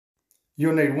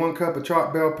You'll need 1 cup of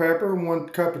chopped bell pepper, 1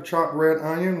 cup of chopped red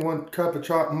onion, 1 cup of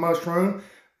chopped mushroom,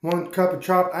 1 cup of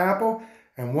chopped apple,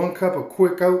 and 1 cup of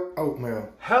quick oatmeal.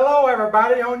 Hello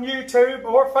everybody on YouTube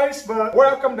or Facebook.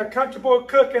 Welcome to Country Boy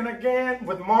Cooking again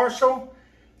with Marshall.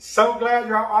 So glad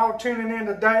you're all tuning in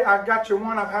today. I got you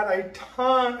one I've had a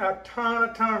ton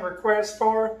of requests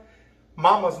for.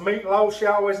 Mama's meatloaf she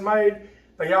always made.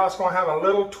 But y'all's gonna have a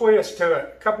little twist to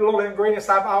it. A couple little ingredients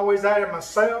I've always added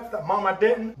myself that Mama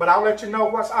didn't, but I'll let you know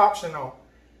what's optional.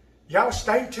 Y'all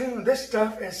stay tuned. This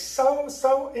stuff is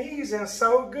so easy and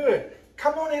so good.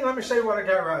 Come on in, let me show you what I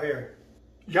got right here.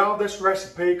 Y'all, this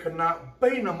recipe could not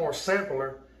be no more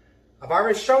simpler. I've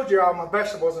already showed you all my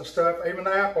vegetables and stuff, even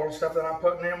the apple and stuff that I'm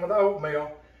putting in with the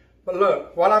oatmeal. But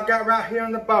look, what I've got right here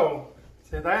in the bowl,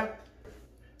 see that?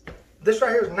 This right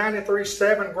here is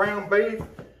 93.7 ground beef.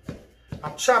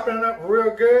 I'm chopping it up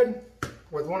real good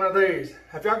with one of these.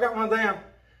 Have y'all got one of them?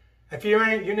 If you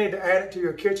ain't, you need to add it to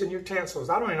your kitchen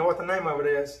utensils. I don't even know what the name of it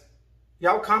is.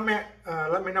 Y'all comment,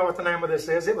 let me know what the name of this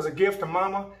is. It was a gift to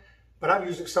Mama, but I've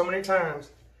used it so many times.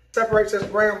 Separates this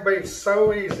ground beef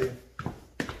so easy.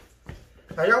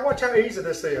 Now y'all watch how easy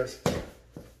this is.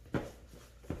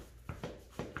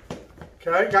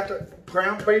 Okay, got the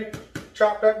ground beef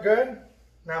chopped up good.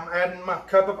 Now I'm adding my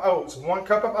cup of oats, 1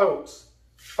 cup of oats.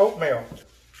 Oatmeal.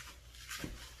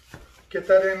 Get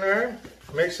that in there,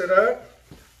 mix it up.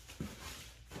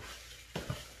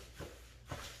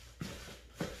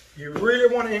 You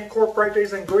really want to incorporate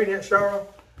these ingredients, y'all.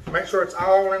 Make sure it's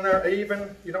all in there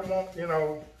even. You don't want, you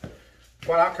know,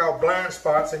 what I call blind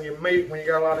spots in your meat when you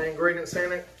got a lot of ingredients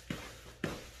in it.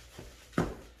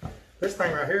 This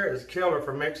thing right here is killer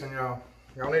for mixing, y'all.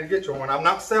 Y'all need to get you one. I'm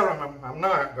not selling them, I'm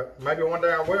not, but maybe one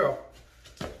day I will.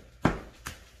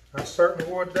 I certainly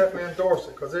would definitely endorse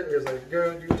it because it is a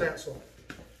good utensil.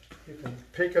 You can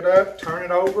pick it up, turn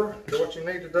it over, do what you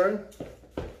need to do.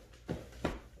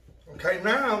 Okay,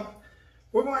 now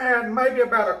we're going to add maybe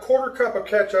about a 1/4 cup of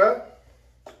ketchup.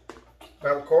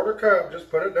 About a 1/4 cup,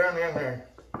 just put it down in there.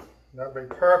 That'll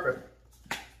be perfect.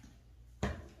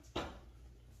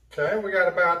 Okay, we got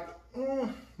about,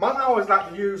 Mama always like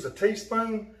to use a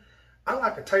teaspoon. I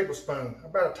like a tablespoon,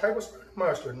 about a tablespoon of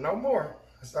mustard, no more.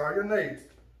 That's all you need.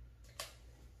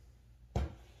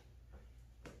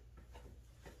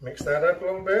 Mix that up a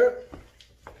little bit.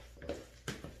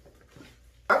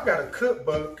 I've got a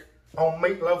cookbook on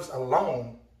meatloaves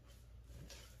alone.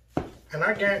 And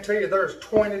I guarantee you there's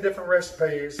 20 different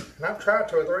recipes. And I've tried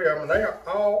 2 or 3 of them. And they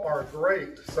all are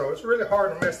great. So it's really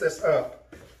hard to mess this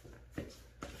up.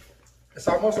 It's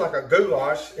almost like a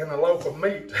goulash in a loaf of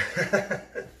meat.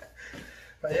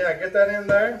 But yeah, get that in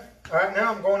there. All right,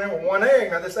 now I'm going in with 1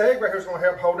 egg. Now this egg right here is going to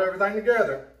help hold everything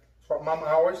together. What Mama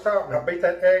always taught me. Now beat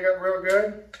that egg up real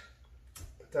good.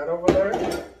 Put that over there.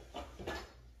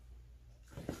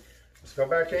 Let's go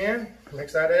back in.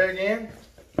 Mix that egg in.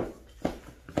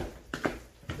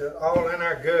 Get it all in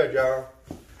there good, y'all.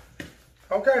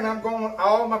 Okay, now I'm going with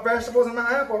all my vegetables and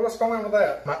my apples. Let's go in with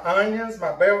that. My onions,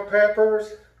 my bell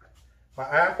peppers, my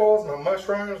apples, my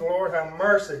mushrooms. Lord have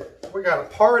mercy. We got a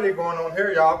party going on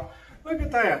here, y'all. Look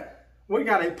at that. We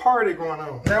got a party going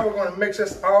on. Now we're going to mix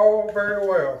this all very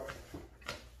well.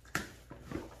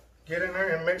 Get in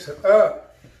there and mix it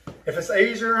up. If it's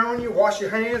easier on you, wash your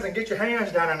hands and get your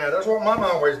hands down in there. That's what Mama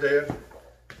always did.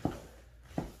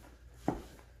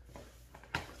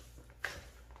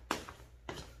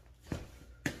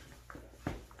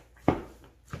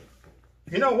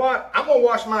 You know what? I'm going to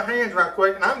wash my hands right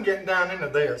quick and I'm getting down into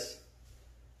this.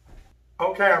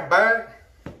 Okay, I'm back.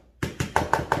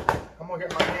 I'm going to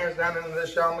get my hands down into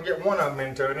this, y'all. I'm going to get one of them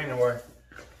into it anyway.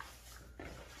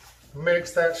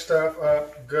 Mix that stuff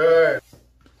up good.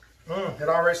 It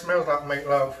already smells like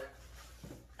meatloaf.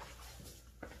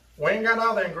 We ain't got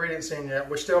all the ingredients in yet.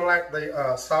 We still like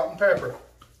the salt and pepper.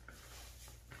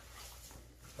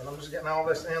 But I'm just getting all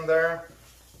this in there.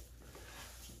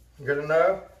 Good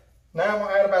enough. Now I'm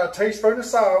gonna add about a teaspoon of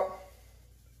salt.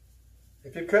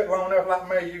 If you cook long enough like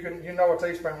me, you know a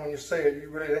teaspoon when you see it. You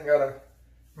really ain't gotta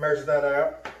measure that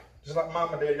out. Just like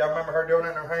Mama did. Y'all remember her doing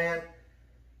it in her hand?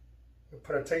 We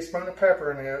put a teaspoon of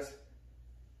pepper in this.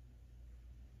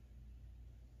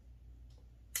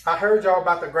 I heard y'all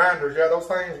about the grinders. Yeah, those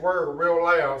things were real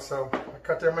loud, so I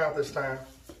cut them out this time.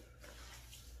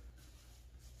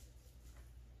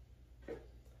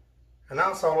 And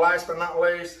also, last but not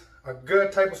least, a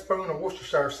good tablespoon of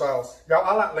Worcestershire sauce. Y'all,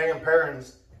 I like lamb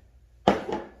pairings.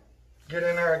 Get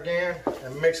in there again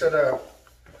and mix it up.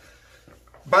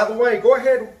 By the way, go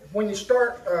ahead when you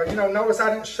start, notice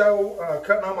I didn't show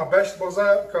cutting all my vegetables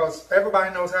up because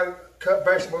everybody knows how to cut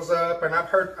vegetables up, and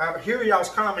I hear y'all's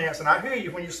comments, and I hear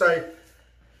you when you say,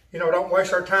 you know, don't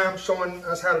waste our time showing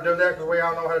us how to do that, because we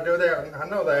all know how to do that, and I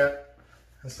know that.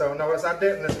 And so notice I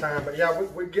didn't this time, but yeah,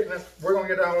 we're gonna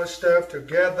get all this stuff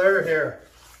together here.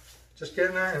 Just get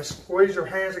in there and squeeze your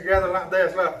hands together like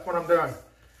this. Look what I'm doing.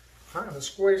 I'm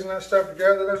squeezing that stuff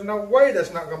together. There's no way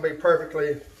that's not gonna be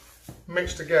perfectly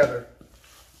mixed together.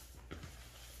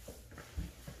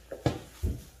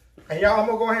 And y'all, I'm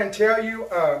gonna go ahead and tell you,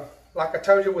 like I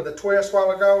told you with the twist a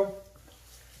while ago,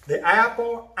 the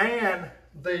apple and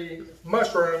the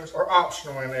mushrooms are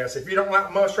optional in this. If you don't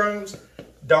like mushrooms,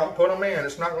 don't put them in.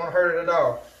 It's not going to hurt it at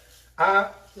all. I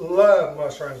love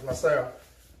mushrooms myself.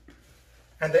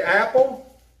 And the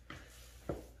apple,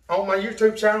 on my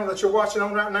YouTube channel that you're watching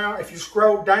on right now, if you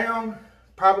scroll down,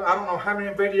 probably, I don't know how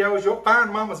many videos, you'll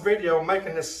find Mama's video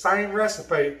making this same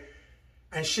recipe.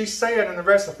 And she said in the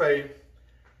recipe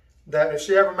that if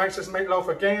she ever makes this meatloaf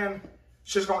again,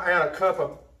 she's going to add a cup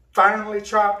of finely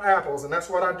chopped apples, and that's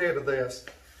what I did to this.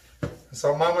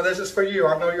 So, Mama, this is for you.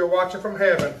 I know you're watching from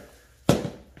heaven.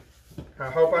 I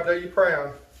hope I do you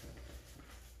proud.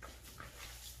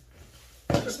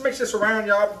 Just mix this around,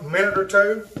 y'all, a minute or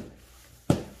two.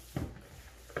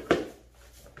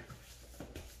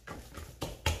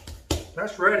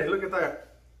 That's ready. Look at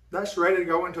that. That's ready to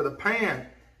go into the pan.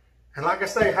 And like I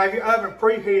say, have your oven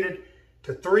preheated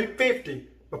to 350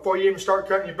 before you even start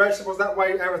cutting your vegetables. That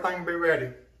way everything will be ready.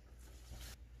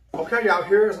 Okay, y'all,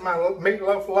 here's my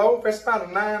meatloaf loaf. It's about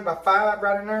a 9 by 5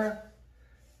 right in there.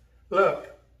 Look,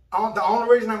 the only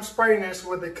reason I'm spraying this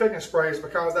with the cooking spray is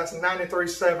because that's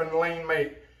 93.7 lean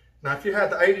meat. Now, if you had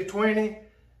the 80/20,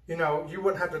 you know, you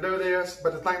wouldn't have to do this.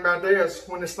 But the thing about this,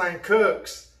 when this thing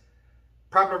cooks,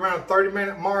 probably around the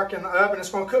 30-minute mark in the oven, it's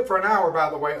going to cook for an hour, by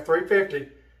the way, at 350.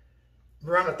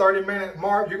 Around the 30-minute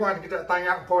mark, you're going to get that thing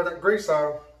out and pour that grease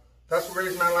off. That's the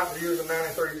reason I like to use a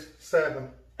 93.7.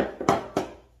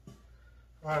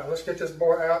 All right, let's get this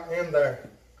boy out in there.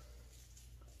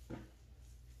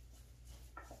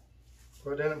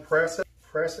 Put it in and press it.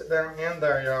 Press it down in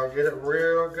there, y'all. Get it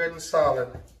real good and solid.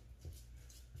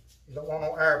 You don't want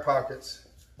no air pockets.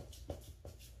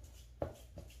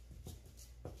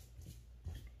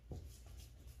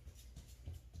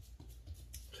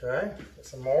 Okay, get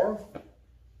some more.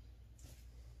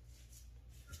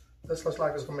 This looks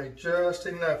like it's going to be just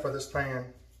enough for this pan.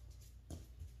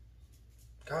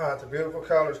 God, the beautiful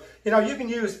colors. You know, you can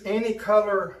use any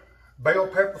color bell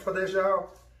pepper for this, y'all.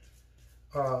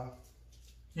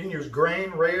 You can use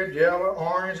green, red, yellow,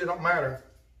 orange, it don't matter.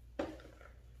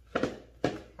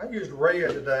 I used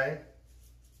red today.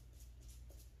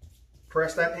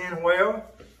 Press that in well.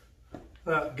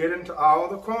 Get into all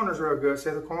the corners real good. See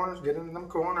the corners? Get into them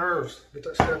corners. Get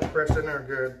that stuff pressed in there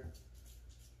good.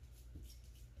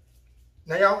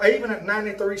 Now, y'all, even at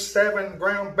 93.7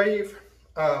 ground beef,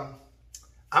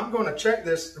 I'm going to check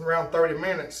this around 30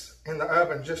 minutes in the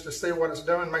oven just to see what it's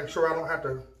doing, make sure I don't have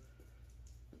to,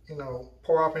 you know,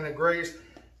 pour off any grease,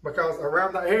 because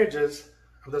around the edges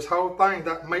of this whole thing,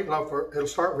 that meatloaf, it'll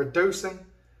start reducing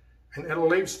and it'll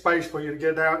leave space for you to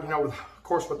get it out, you know, of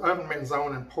course with oven mittens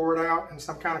on, and pour it out in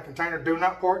some kind of container. Do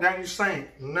not pour it down your sink.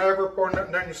 Never pour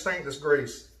nothing down your sink, this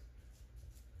grease.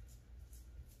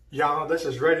 Y'all, this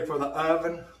is ready for the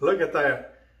oven. Look at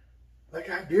that. Look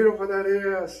how beautiful that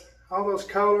is. All those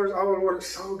colors, oh Lord, it's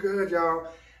so good, y'all.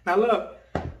 Now look,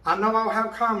 I know I'll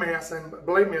have comments, and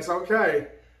believe me, it's okay.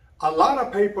 A lot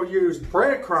of people use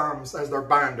breadcrumbs as their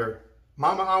binder.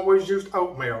 Mama always used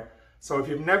oatmeal. So if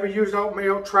you've never used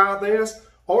oatmeal, try this,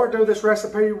 or do this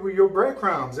recipe with your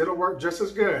breadcrumbs. It'll work just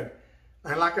as good.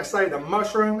 And like I say, the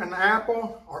mushroom and the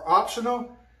apple are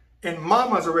optional in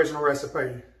Mama's original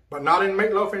recipe, but not in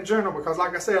meatloaf in general, because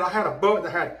like I said, I had a book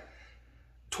that had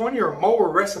 20 or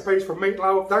more recipes for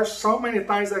meatloaf. There's so many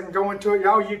things that can go into it,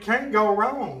 y'all. You can't go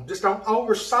wrong. Just don't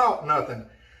over salt nothing.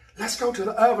 Let's go to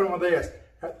the oven with this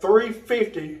at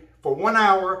 350 for 1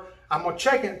 hour. I'm gonna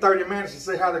check it in 30 minutes and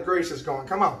see how the grease is going.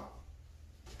 Come on.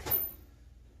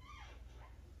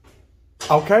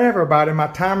 Okay, everybody, my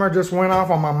timer just went off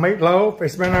on my meatloaf.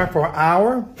 It's been there for an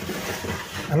hour.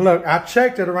 And look, I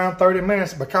checked it around 30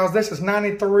 minutes because this is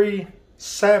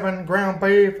 93.7 ground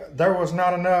beef. There was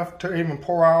not enough to even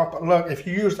pour off. But look, if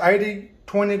you used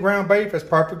 80/20 ground beef, it's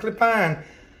perfectly fine.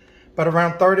 But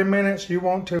around 30 minutes, you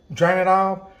want to drain it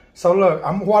off. So look,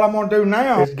 what I'm gonna do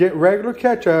now is get regular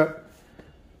ketchup.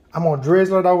 I'm gonna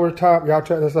drizzle it over the top. Y'all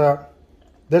check this out.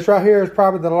 This right here is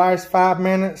probably the last 5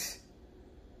 minutes.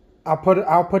 I'll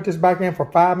put this back in for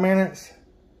 5 minutes.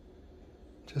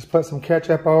 Just put some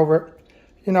ketchup over it.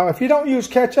 You know, if you don't use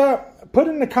ketchup, put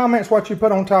in the comments what you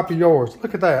put on top of yours.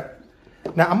 Look at that.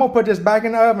 Now, I'm going to put this back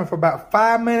in the oven for about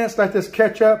 5 minutes. Let this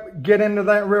ketchup get into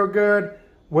that real good.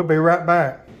 We'll be right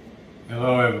back.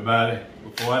 Hello everybody.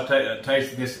 Before I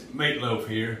taste this meatloaf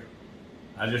here,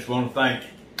 I just want to thank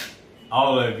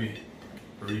all of you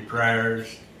for your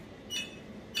prayers.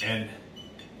 And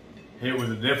it was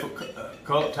a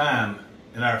difficult time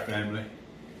in our family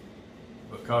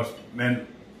because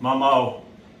Momma,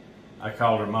 I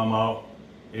called her Momma,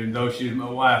 even though she was my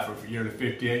wife for nearly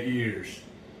 58 years.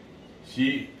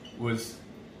 She was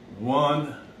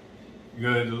one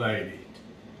good lady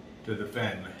to the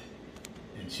family.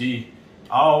 And she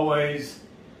always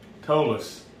told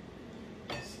us,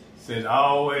 said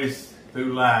always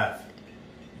through life,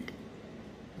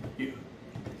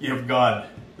 give God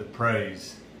the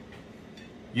praise.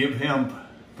 Give Him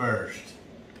first.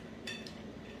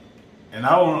 And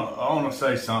I wanna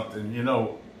say something. You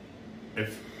know,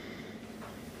 if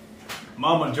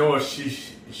Mama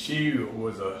Joyce, she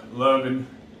was a loving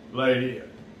lady.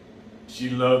 She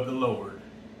loved the Lord.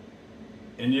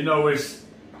 And you know, it's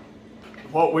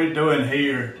what we're doing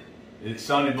here, it's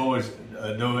Sonny Boy's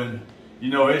doing. You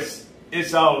know,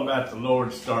 it's all about the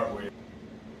Lord to start with.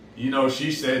 You know,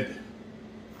 she said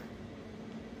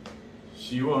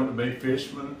she wanted to be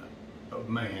fisherman of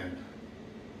man.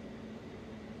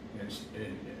 And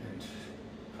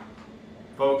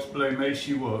folks, believe me,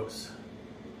 she was.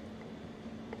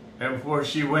 And before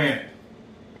she went,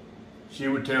 she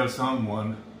would tell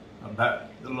someone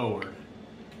about the Lord.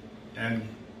 And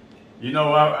you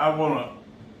know, I want to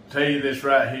tell you this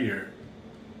right here.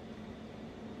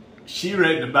 She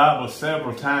read the Bible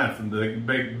several times from the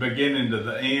beginning to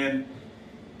the end,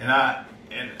 and I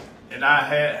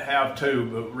have too.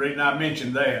 But the reason I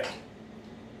mentioned that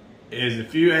is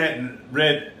if you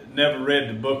never read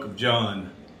the book of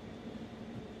John,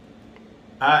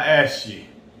 I ask you,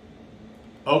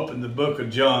 open the book of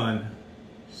John,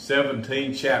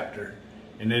 17th chapter,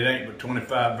 and it ain't but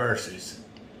 25 verses.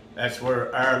 That's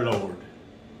where our Lord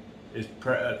is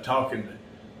talking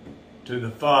to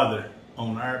the Father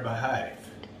on our behalf.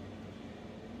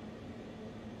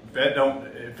 If that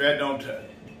don't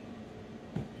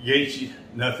get you,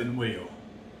 nothing will.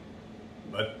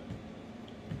 But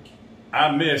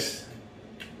I miss.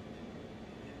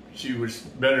 She was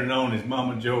better known as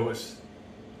Mama Joyce.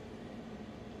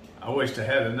 I wish I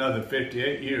had another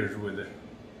 58 years with her.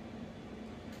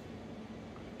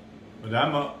 But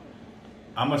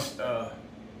I must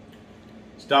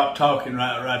stop talking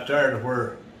right there to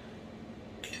where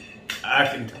I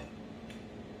can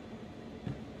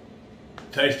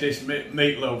taste this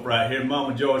meatloaf right here.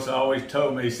 Mama Joyce always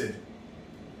told me, said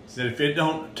if it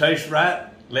don't taste right,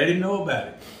 let him know about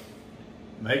it.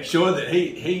 Make sure that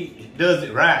he does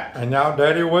it right. And y'all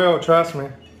daddy will, trust me.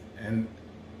 And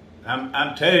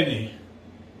I'm telling you,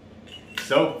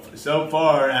 so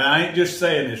far, and I ain't just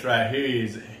saying this right here,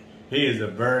 he is a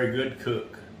very good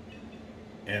cook.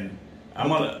 And I'm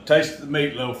gonna taste the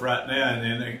meatloaf right now,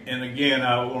 and again,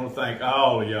 I want to thank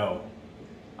all of y'all,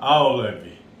 all of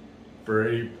you,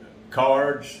 for your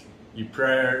cards, your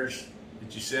prayers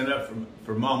that you sent up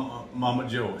for Mama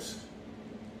Joyce.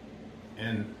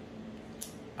 And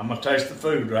I'm gonna taste the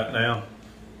food right now.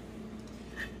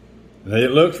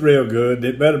 It looks real good.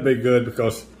 It better be good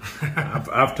because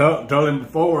I've told him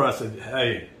before. I said,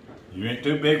 "Hey, you ain't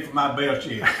too big for my belt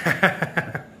yet."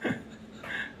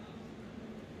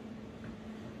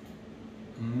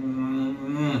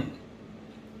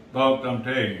 Folks, I'm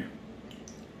telling you,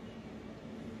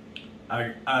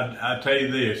 I tell you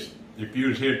this, if you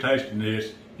was here tasting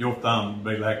this, your thumb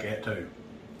would be like that too.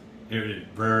 It is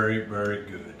very, very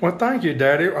good. Well, thank you,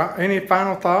 Daddy. Any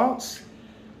final thoughts?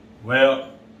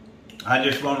 Well, I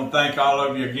just want to thank all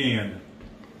of you again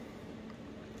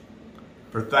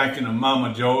for thanking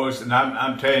Mama Joyce. And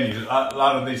I'm telling you, a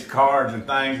lot of these cards and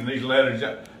things and these letters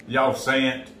y'all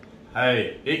sent,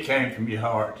 hey, it came from your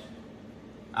heart.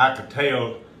 I could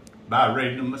tell by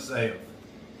reading them myself.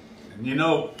 And you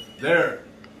know, they're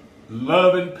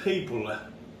loving people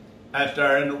out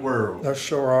there in the world. They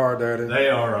sure are, Daddy. They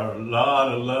are a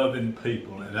lot of loving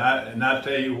people. And I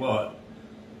tell you what,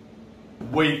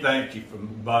 we thank you from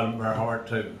the bottom of our heart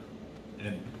too.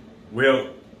 And we'll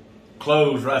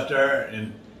close right there,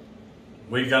 and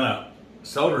we're gonna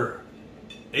sort of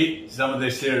eat some of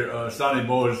this here Sonny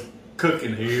Boy's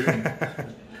cooking here.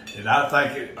 And I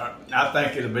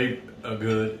think it'll be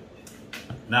good.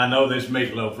 And I know this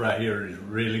meatloaf right here is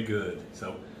really good.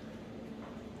 So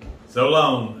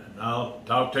long. I'll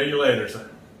talk to you later, sir.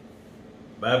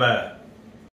 Bye-bye.